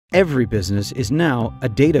Every business is now a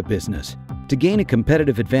data business. To gain a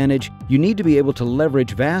competitive advantage, you need to be able to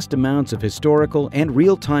leverage vast amounts of historical and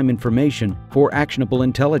real-time information for actionable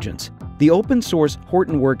intelligence. The open-source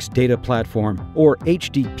Hortonworks Data Platform, or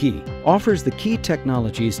HDP, offers the key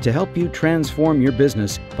technologies to help you transform your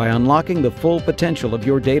business by unlocking the full potential of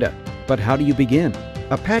your data. But how do you begin?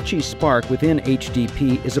 Apache Spark within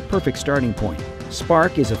HDP is a perfect starting point.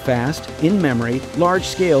 Spark is a fast, in-memory,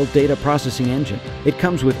 large-scale data processing engine. It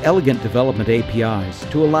comes with elegant development APIs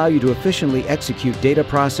to allow you to efficiently execute data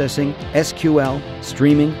processing, SQL,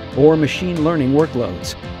 streaming, or machine learning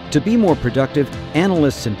workloads. To be more productive,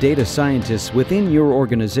 analysts and data scientists within your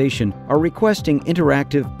organization are requesting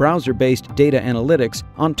interactive, browser-based data analytics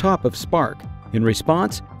on top of Spark. In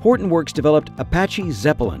response, Hortonworks developed Apache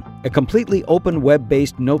Zeppelin, a completely open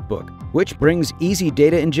web-based notebook, which brings easy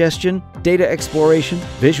data ingestion, data exploration,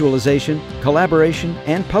 visualization, collaboration,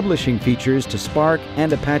 and publishing features to Spark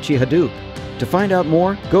and Apache Hadoop. To find out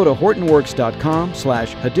more, go to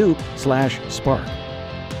hortonworks.com/Hadoop/Spark.